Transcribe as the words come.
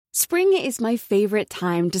Spring is my favorite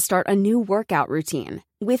time to start a new workout routine.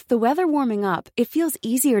 With the weather warming up, it feels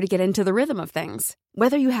easier to get into the rhythm of things.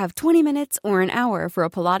 Whether you have 20 minutes or an hour for a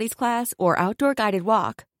Pilates class or outdoor guided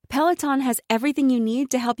walk, Peloton has everything you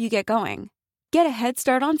need to help you get going. Get a head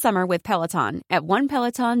start on summer with Peloton at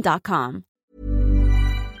onepeloton.com.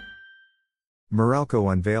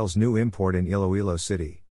 Meralco unveils new import in Iloilo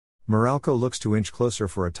City. Meralco looks to inch closer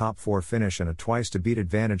for a top 4 finish and a twice-to-beat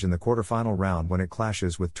advantage in the quarterfinal round when it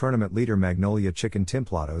clashes with tournament leader Magnolia Chicken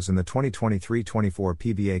Templados in the 2023-24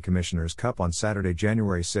 PBA Commissioners' Cup on Saturday,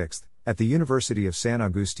 January 6, at the University of San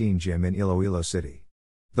Agustin Gym in Iloilo City.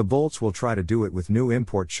 The Bolts will try to do it with new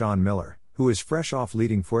import Sean Miller, who is fresh off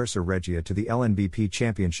leading Fuerza Regia to the LNBP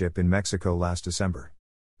Championship in Mexico last December.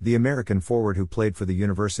 The American forward who played for the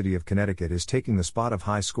University of Connecticut is taking the spot of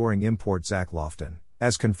high-scoring import Zach Lofton,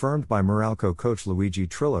 as confirmed by Meralco coach Luigi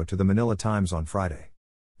Trillo to the Manila Times on Friday.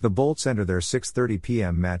 The Bolts enter their 6:30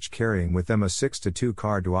 p.m. match carrying with them a 6-2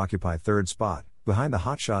 card to occupy third spot, behind the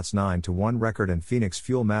Hotshots 9-1 record and Phoenix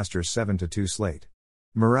Fuel Masters 7-2 slate.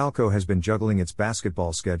 Meralco has been juggling its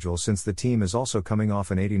basketball schedule since the team is also coming off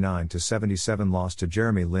an 89-77 loss to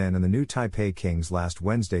Jeremy Lin and the new Taipei Kings last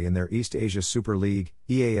Wednesday in their East Asia Super League,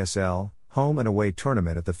 EASL, home and away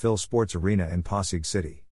tournament at the Phil Sports Arena in Pasig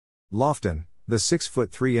City. Lofton, the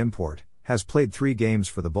 6'3" import, has played 3 games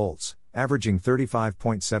for the Bolts, averaging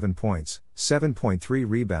 35.7 points, 7.3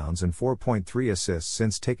 rebounds and 4.3 assists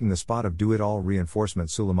since taking the spot of do-it-all reinforcement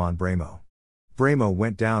Suleiman Bramo. Bramo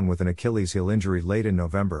went down with an Achilles heel injury late in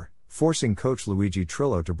November, forcing coach Luigi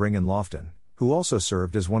Trillo to bring in Lofton, who also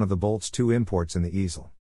served as one of the Bolts' 2 imports in the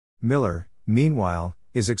easel. Miller, meanwhile,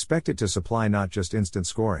 is expected to supply not just instant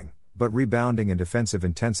scoring, but rebounding and defensive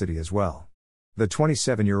intensity as well. The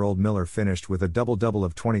 27-year-old Miller finished with a double-double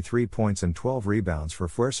of 23 points and 12 rebounds for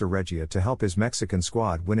Fuerza Regia to help his Mexican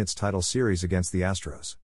squad win its title series against the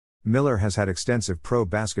Astros. Miller has had extensive pro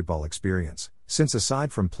basketball experience, since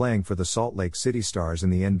aside from playing for the Salt Lake City Stars in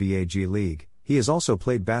the NBA G League, he has also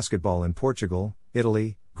played basketball in Portugal,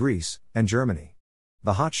 Italy, Greece, and Germany.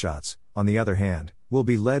 The Hotshots, on the other hand, will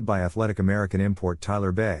be led by athletic American import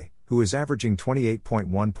Tyler Bay, who is averaging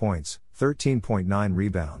 28.1 points, 13.9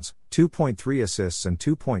 rebounds, 2.3 assists and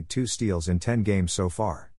 2.2 steals in 10 games so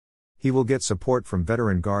far. He will get support from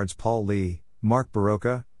veteran guards Paul Lee, Mark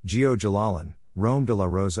Barocca, Gio Jalalan, Rome de la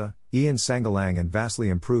Rosa, Ian Sangalang and vastly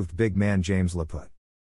improved big man James Laput.